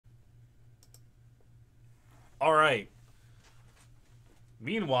All right.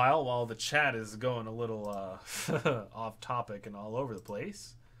 Meanwhile, while the chat is going a little off topic and all over the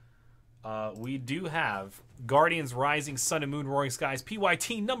place, we do have Guardians Rising, Sun and Moon, Roaring Skies,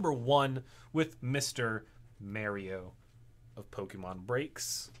 PYT #1 with Mr. Mario of Pokemon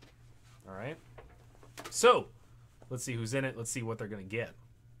Breaks. All right. So, let's see who's in it. Let's see what they're going to get.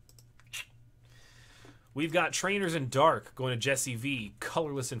 We've got Trainers in Dark going to Jesse V.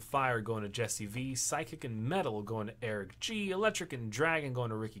 Colorless in Fire going to Jesse V. Psychic and Metal going to Eric G. Electric and Dragon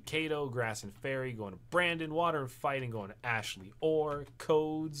going to Ricky Cato. Grass and Fairy going to Brandon. Water and Fighting going to Ashley Orr.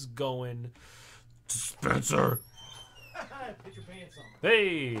 Codes going to Spencer. Put your pants on.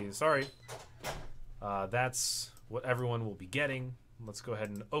 Hey, sorry. That's what everyone will be getting. Let's go ahead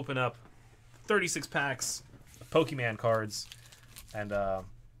and open up 36 packs of Pokemon cards. And,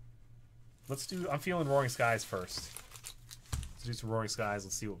 let's do, I'm feeling Roaring Skies first. Let's do some Roaring Skies.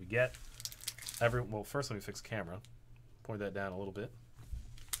 Let's see what we get. Well, first let me fix the camera. Point that down a little bit.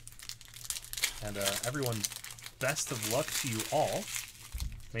 And everyone, best of luck to you all.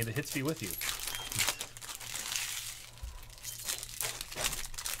 May the hits be with you.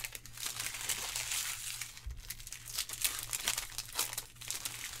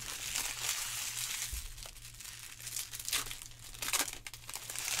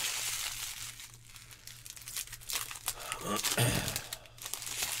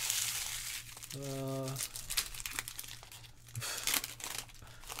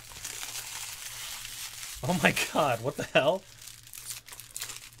 Oh my god, what the hell?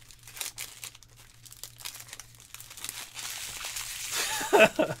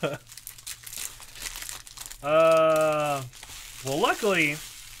 Well, luckily,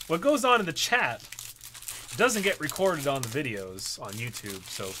 what goes on in the chat doesn't get recorded on the videos on YouTube,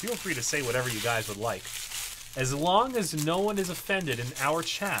 so feel free to say whatever you guys would like. As long as no one is offended in our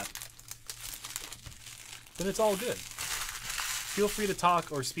chat, then it's all good. Feel free to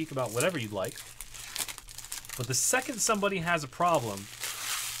talk or speak about whatever you'd like. But the second somebody has a problem,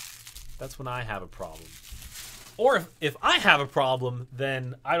 that's when I have a problem. Or if I have a problem,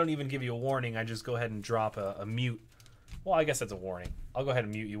 then I don't even give you a warning. I just go ahead and drop a mute. Well, I guess that's a warning. I'll go ahead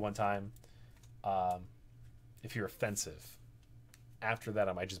and mute you one time if you're offensive. After that,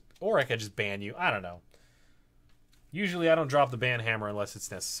 I might just... Or I could just ban you. I don't know. Usually, I don't drop the ban hammer unless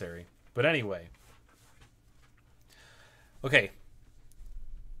it's necessary. But anyway. Okay.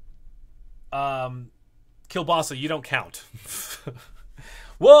 Kilbasa, you don't count.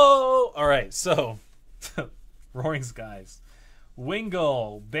 Whoa! Alright, so... Roaring Skies.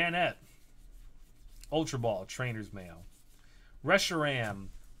 Wingull, Banette. Ultra Ball, Trainer's Mail. Reshiram,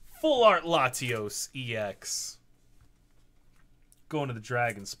 Full Art Latios EX. Going to the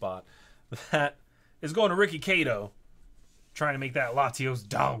Dragon spot. That is going to Ricky Cato. Trying to make that Latios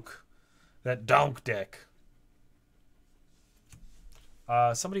donk. That donk deck.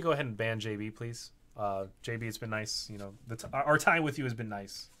 Somebody go ahead and ban JB, please. JB, it's been nice. You know, our time with you has been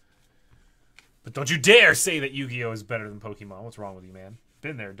nice. But don't you dare say that Yu-Gi-Oh! Is better than Pokemon. What's wrong with you, man?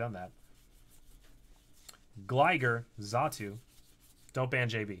 Been there, done that. Gligar, Xatu. Don't ban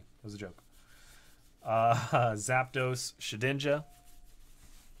JB. It was a joke. Zapdos, Shedinja.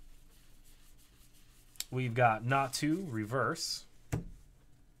 We've got Natu, Reverse.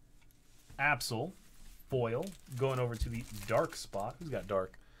 Absol, Foil. Going over to the Dark spot. Who's got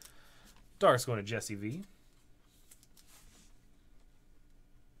Dark? Dark's going to Jesse V.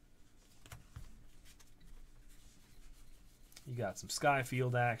 You got some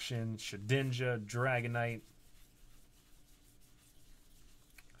Skyfield action. Shedinja, Dragonite.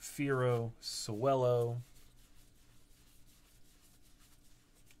 Fearow, Swellow.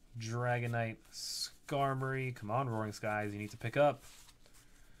 Dragonite, Skarmory. Come on, Roaring Skies. You need to pick up.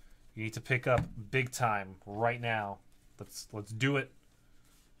 You need to pick up big time right now. Let's do it.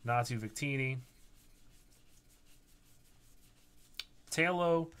 Natu, Victini.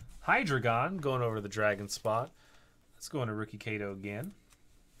 Tailo, Hydreigon going over to the Dragon spot. Let's go into Ricky Cato again.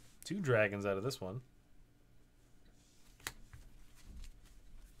 2 dragons out of this one.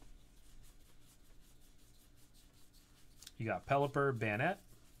 You got Pelipper, Banette.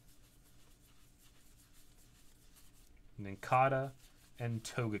 Nincada, and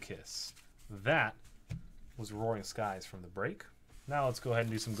Togekiss. That was Roaring Skies from the break. Now let's go ahead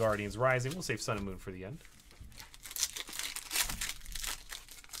and do some Guardians Rising. We'll save Sun and Moon for the end.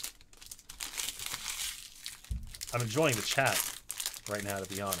 I'm enjoying the chat right now, to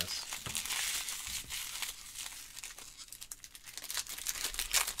be honest.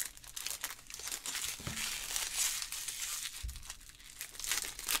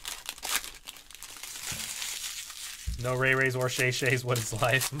 No Ray Rays or Shay Shays. What is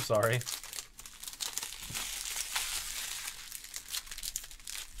life? I'm sorry.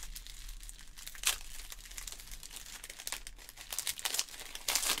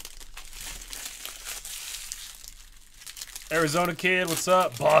 Arizona Kid, what's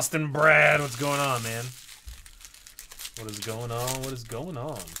up? Boston Brad, what's going on, man? What is going on? What is going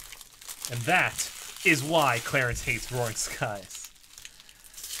on? And that is why Clarence hates Roaring Skies.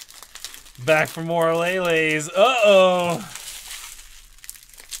 Back for more Lele's. Uh-oh!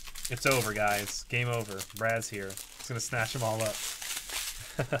 It's over, guys. Game over. Brad's here. He's going to snatch them all up.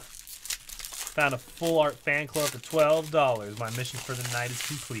 Found a full art fan club for $12. My mission for the night is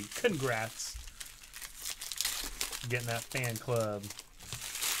complete. Congrats. Getting that fan club.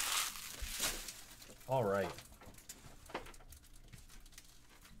 All right.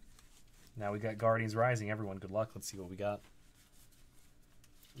 Now we got Guardians Rising. Everyone, good luck. Let's see what we got.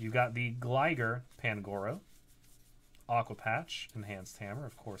 You got the Gligar Pangoro. Aqua Patch, Enhanced Hammer.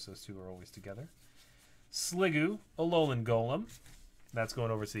 Of course, those two are always together. Sliggoo, Alolan Golem. That's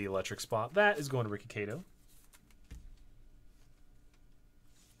going over to the electric spot. That is going to Ricky Kato.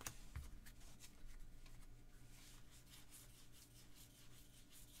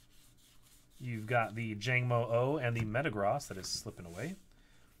 You've got the Jangmo-O and the Metagross that is slipping away.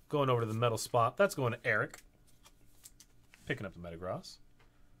 Going over to the metal spot. That's going to Eric. Picking up the Metagross.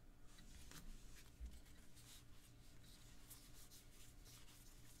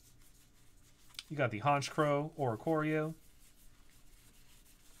 You got the Honchkrow, Oricorio.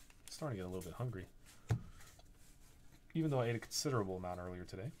 Starting to get a little bit hungry. Even though I ate a considerable amount earlier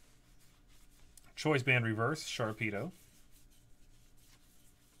today. Choice Band Reverse, Sharpedo.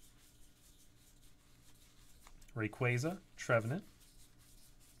 Rayquaza, Trevenant.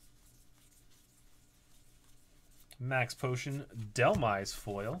 Max Potion, Delmise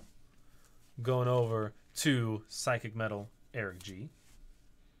Foil. Going over to Psychic Metal, Eric G.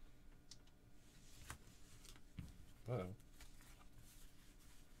 Uh-oh.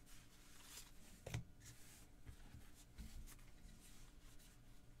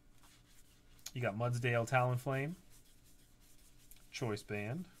 You got Mudsdale, Talonflame. Choice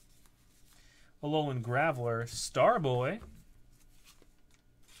Band. Alolan Graveler, Starboy.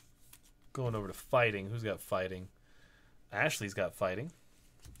 Going over to Fighting. Who's got Fighting? Ashley's got Fighting.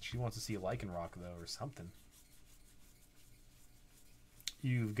 She wants to see a Lycanroc, though, or something.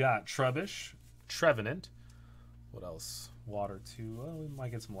 You've got Trubbish, Trevenant. What else? Water 2. Well, we might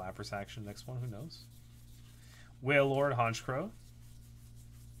get some Lapras action next one. Who knows? Wailord, Honchkrow.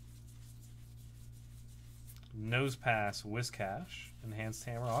 Nosepass, Whiscash. Enhanced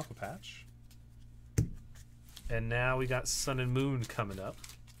Hammer, Aqua Patch. And now we got Sun and Moon coming up.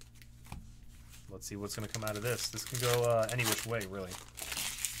 Let's see what's going to come out of this. This can go any which way, really.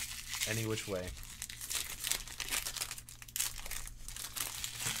 Any which way.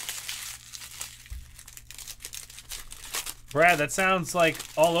 Brad, that sounds like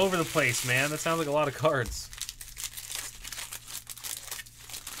all over the place, man. That sounds like a lot of cards.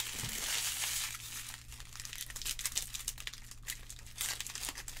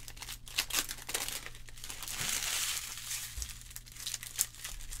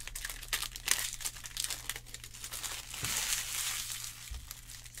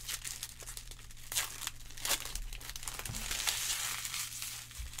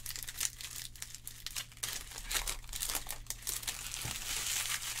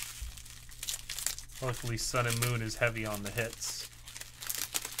 Hopefully Sun and Moon is heavy on the hits.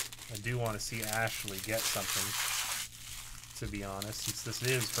 I do want to see Ashley get something, to be honest, since this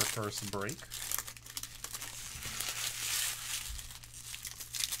is her first break.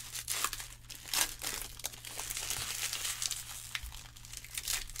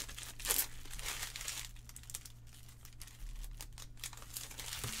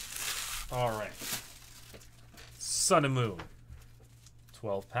 All right. Sun and Moon.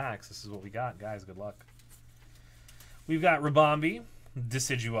 12 packs. This is what we got, guys. Good luck. We've got Ribombee,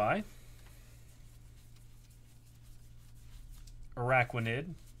 Decidueye,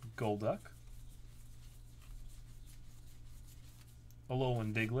 Araquanid, Golduck,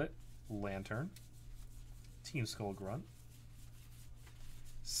 Alolan Diglett, Lantern, Team Skull Grunt,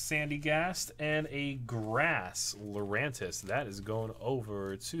 Sandygast, and a Grass, Lurantis. That is going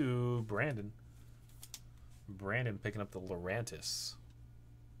over to Brandon. Brandon picking up the Lurantis.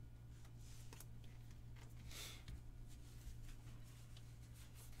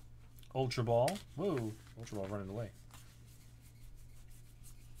 Ultra Ball. Whoa. Ultra Ball running away.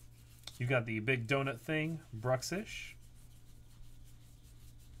 You got the big donut thing, Bruxish.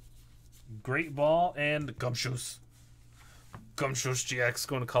 Great Ball and Gumshoos. Gumshoos GX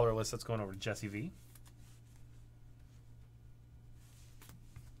going to colorless. That's going over to Jesse V.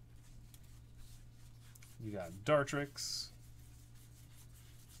 You got Dartrix,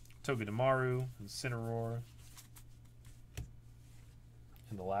 Togedemaru, Incineroar.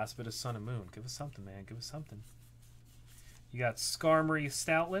 And the last bit of Sun and Moon. Give us something, man. Give us something. You got Skarmory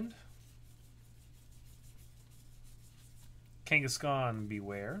Stoutland. Kangaskhan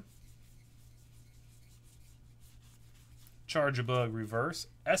Beware. Charjabug Reverse.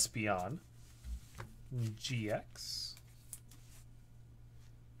 Espeon GX.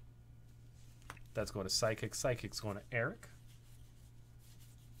 That's going to Psychic. Psychic's going to Eric.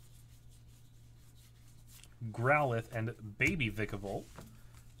 Growlithe and Baby Vikavolt.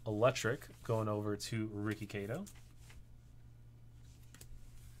 Electric going over to Ricky Kato.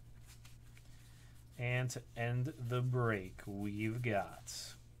 And to end the break, we've got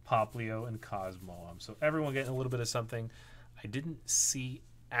Poplio and Cosmoem. So everyone getting a little bit of something. I didn't see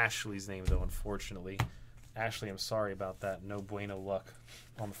Ashley's name, though, unfortunately. Ashley, I'm sorry about that. No bueno luck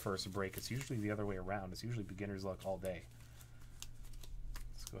on the first break. It's usually the other way around. It's usually beginner's luck all day.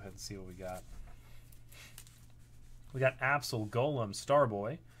 Let's go ahead and see what we got. We got Absol, Golem,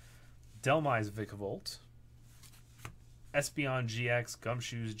 Starboy, Delmise Vikavolt, Espeon GX,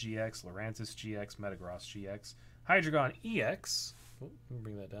 Gumshoes GX, Lurantis GX, Metagross GX, Hydreigon EX. Oh, let me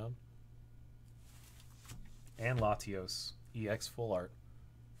bring that down. And Latios EX Full Art.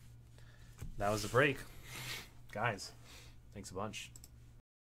 That was the break. Guys, thanks a bunch.